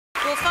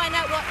We'll find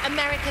out what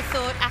America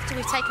thought after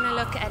we've taken a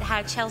look at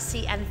how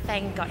Chelsea and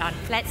Thayne got on.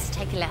 Let's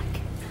take a look.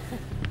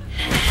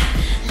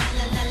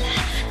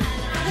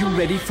 You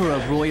ready for a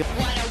royal?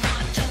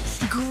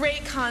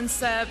 Great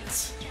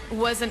concept,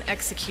 wasn't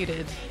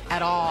executed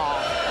at all.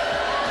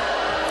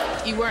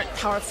 You weren't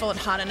powerful and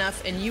hot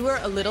enough, and you were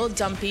a little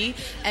dumpy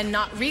and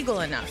not regal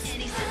enough.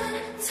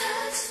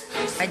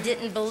 I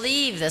didn't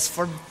believe this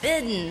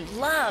forbidden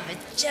love. It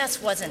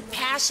just wasn't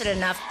passionate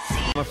enough.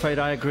 I'm afraid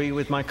I agree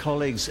with my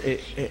colleagues.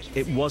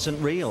 It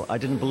wasn't real. I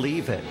didn't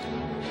believe it.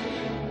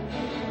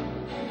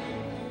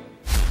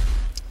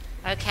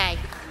 Okay.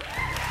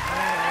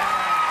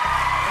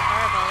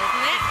 Horrible,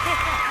 isn't it?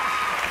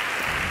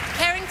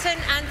 Carrington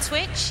and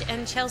Twitch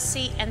and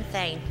Chelsea and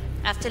Thayne.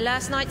 After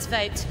last night's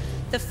vote,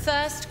 the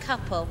first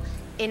couple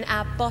in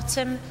our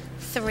bottom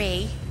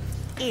 3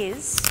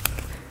 is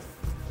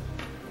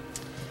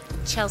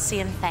Chelsea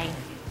and Thayne.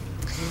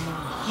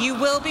 You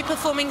will be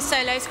performing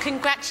solos.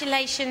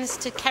 Congratulations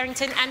to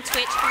Carrington and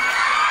Twitch.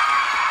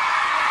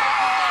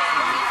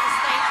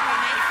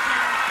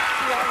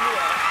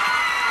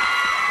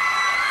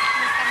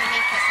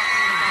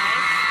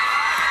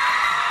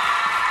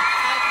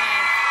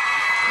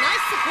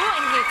 Nice support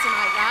in here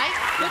tonight, right?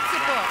 Good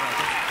support.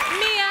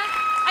 Mia,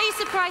 are you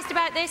surprised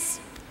about this?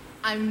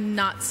 I'm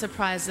not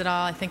surprised at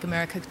all. I think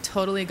America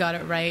totally got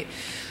it right.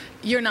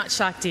 You're not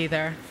shocked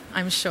either,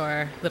 I'm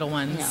sure, little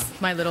ones. No.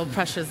 My little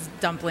precious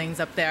dumplings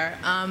up there.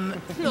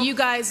 You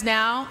guys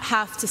now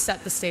have to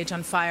set the stage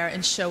on fire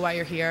and show why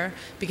you're here,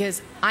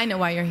 because I know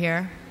why you're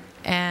here,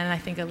 and I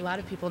think a lot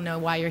of people know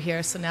why you're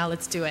here, so now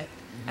let's do it.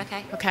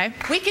 Okay. Okay?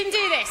 We can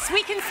do this.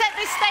 We can set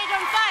this stage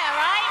on fire,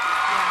 right?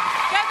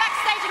 Yeah. Go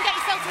backstage and get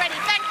yourselves ready.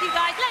 Thank you,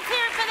 guys. Let's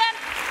hear it for them.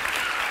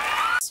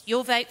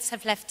 Your votes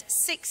have left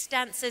 6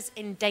 dancers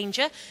in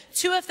danger.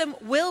 2 of them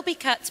will be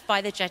cut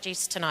by the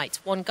judges tonight.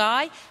 1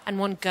 guy and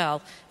 1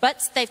 girl.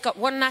 But they've got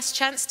one last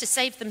chance to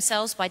save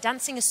themselves by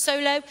dancing a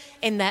solo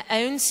in their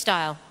own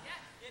style.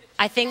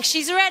 I think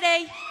she's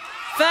ready.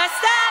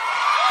 First up,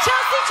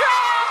 Chelsea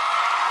Traille.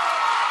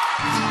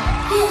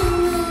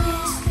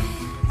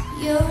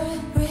 You're a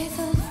breath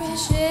of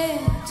fresh air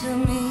to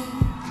me.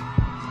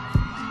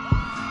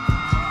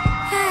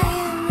 I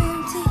am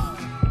empty,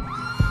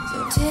 so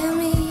tell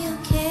me you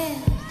care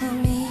for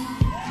me.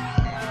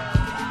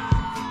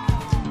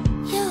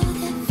 You're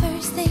the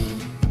first thing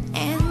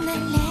and the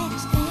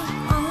last thing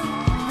on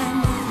my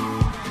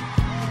mind.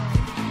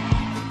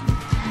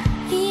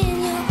 In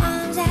your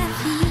arms I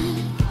feel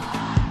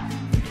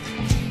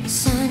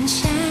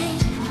sunshine.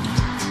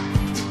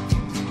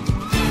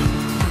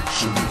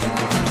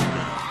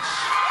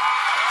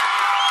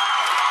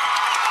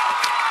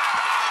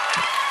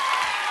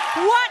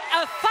 What a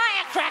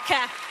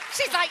firecracker!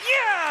 She's like,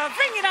 yeah,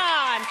 bring it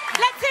on!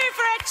 Let's hear it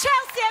for her,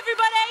 Chelsea,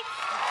 everybody!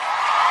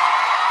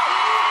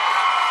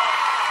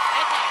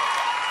 Okay.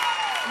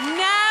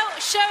 Now,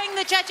 showing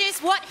the judges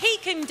what he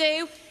can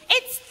do,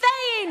 it's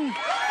Thayne!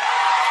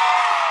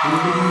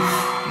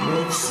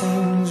 Makes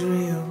things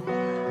real,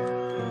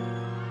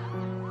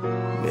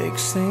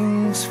 makes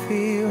things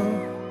feel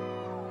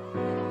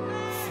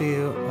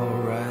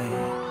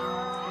alright.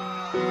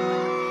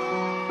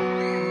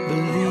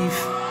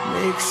 Belief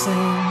makes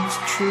things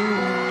true.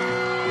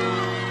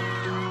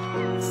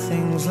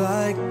 Things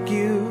like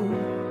you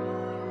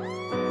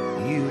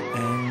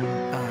and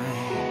I.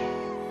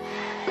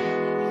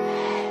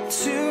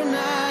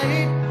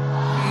 Tonight,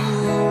 you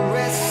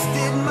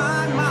arrested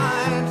my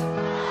mind.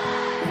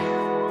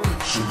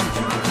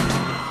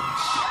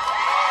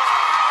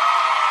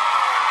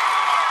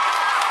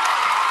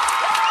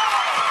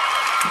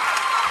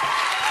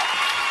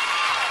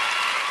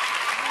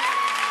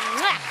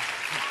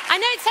 I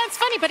know it sounds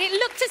funny, but it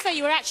looked as though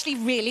you were actually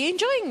really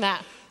enjoying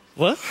that.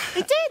 What?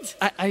 It did.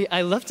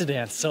 I love to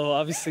dance, so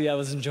obviously I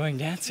was enjoying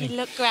dancing. You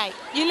look great.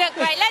 You look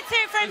great. Let's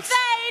hear it from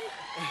Thayne.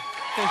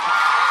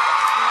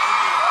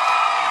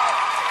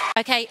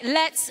 Okay,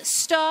 let's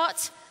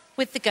start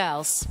with the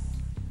girls.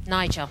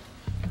 Nigel.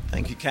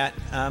 Thank you, Kat.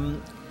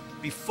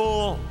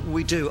 Before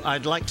we do,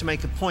 I'd like to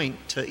make a point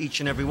to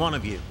each and every one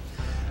of you.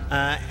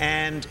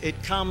 And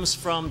it comes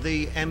from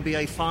the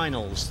NBA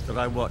Finals that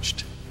I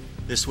watched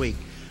this week.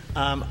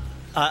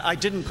 I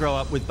didn't grow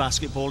up with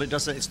basketball.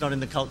 It's not in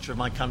the culture of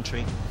my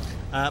country.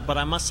 But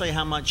I must say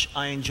how much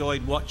I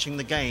enjoyed watching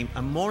the game,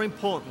 and more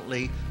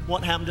importantly,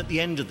 what happened at the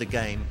end of the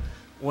game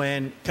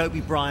when Kobe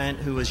Bryant,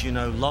 who, as you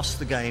know, lost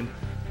the game,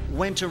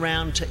 went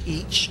around to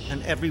each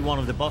and every one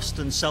of the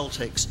Boston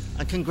Celtics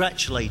and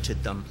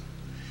congratulated them.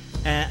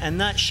 And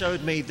that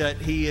showed me that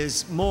he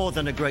is more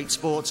than a great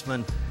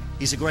sportsman.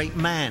 He's a great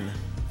man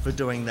for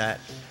doing that.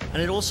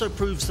 And it also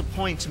proves the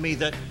point to me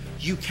that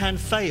you can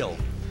fail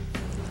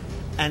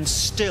and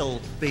still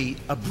be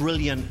a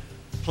brilliant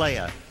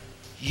player.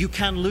 You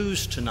can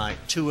lose tonight,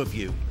 2 of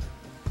you,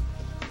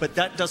 but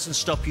that doesn't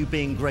stop you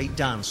being great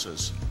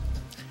dancers.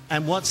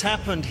 And what's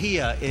happened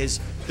here is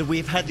that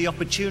we've had the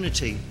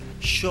opportunity,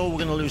 sure we're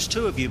going to lose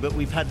 2 of you, but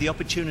we've had the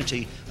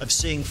opportunity of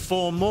seeing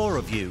 4 more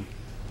of you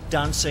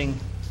dancing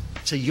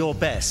to your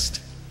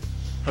best,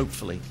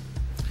 hopefully.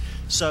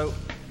 So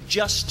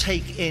just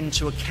take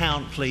into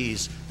account,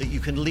 please, that you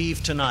can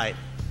leave tonight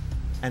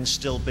and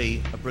still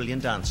be a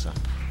brilliant dancer.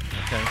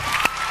 Okay?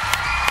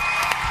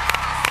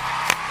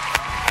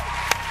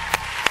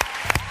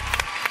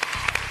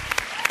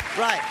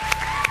 Right.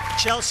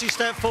 Chelsea,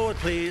 step forward,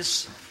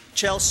 please.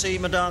 Chelsea,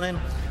 my darling.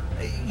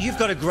 You've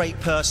got a great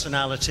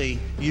personality.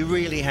 You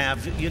really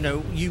have. You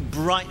know, you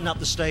brighten up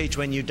the stage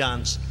when you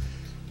dance.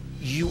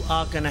 You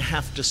are going to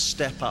have to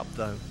step up,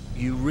 though.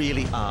 You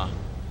really are.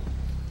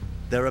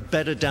 There are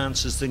better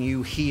dancers than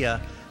you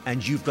here,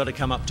 and you've got to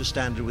come up to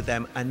standard with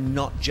them, and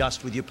not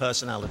just with your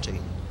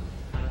personality.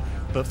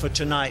 But for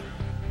tonight,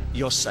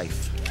 you're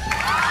safe. You can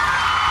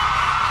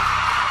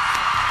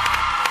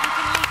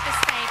leave the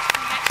stage.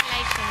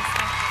 Congratulations.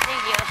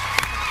 Thank you.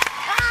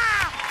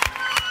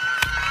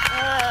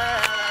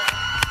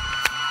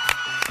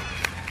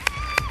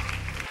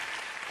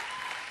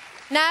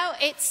 Now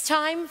it's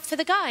time for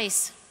the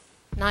guys.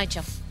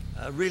 Nigel.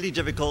 Really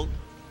difficult.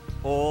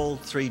 All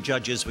three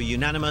judges were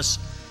unanimous,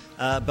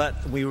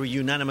 but we were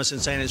unanimous in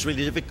saying it's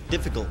really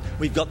difficult.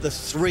 We've got the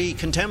three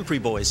contemporary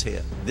boys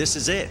here. This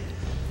is it.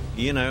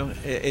 You know,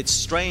 it's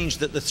strange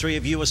that the three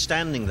of you are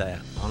standing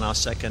there on our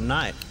second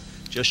night.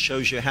 Just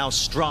shows you how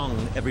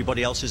strong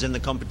everybody else is in the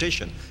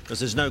competition, because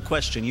there's no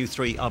question you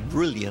three are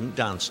brilliant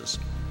dancers.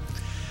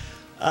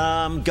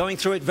 Going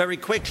through it very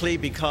quickly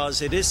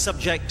because it is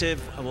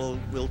subjective.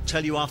 We'll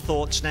tell you our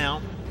thoughts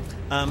now.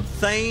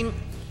 Thayne,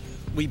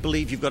 we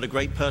believe you've got a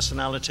great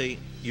personality,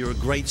 you're a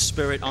great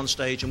spirit on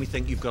stage, and we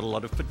think you've got a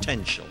lot of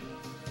potential.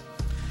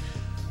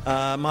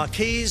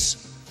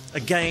 Marquise,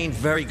 again,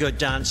 very good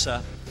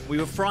dancer. We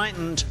were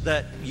frightened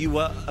that you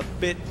were a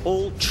bit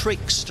all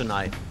tricks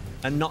tonight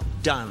and not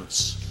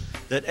dance,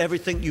 that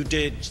everything you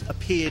did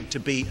appeared to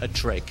be a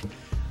trick.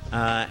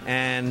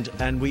 And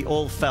we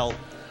all felt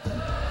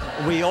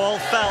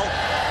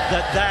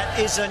that that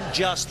isn't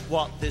just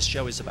what this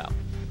show is about.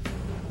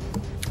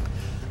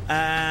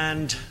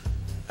 And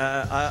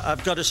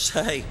I've got to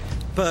say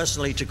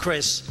personally to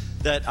Chris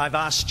that I've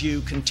asked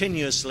you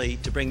continuously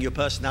to bring your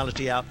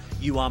personality out.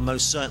 You are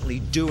most certainly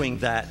doing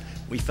that.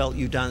 We felt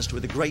you danced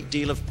with a great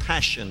deal of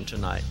passion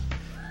tonight.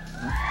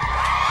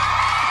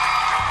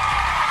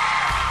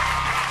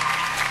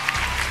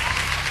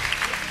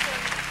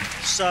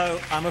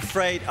 So I'm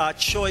afraid our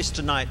choice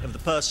tonight of the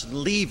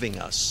person leaving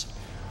us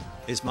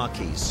is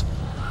Marquise.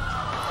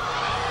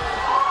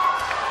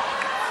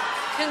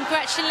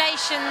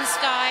 Congratulations,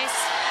 guys.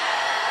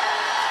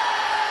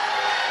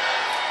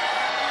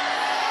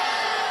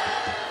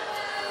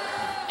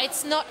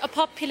 It's not a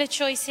popular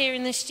choice here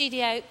in the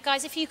studio.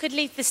 Guys, if you could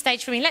leave the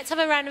stage for me. Let's have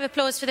a round of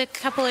applause for the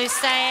couple who's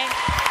staying.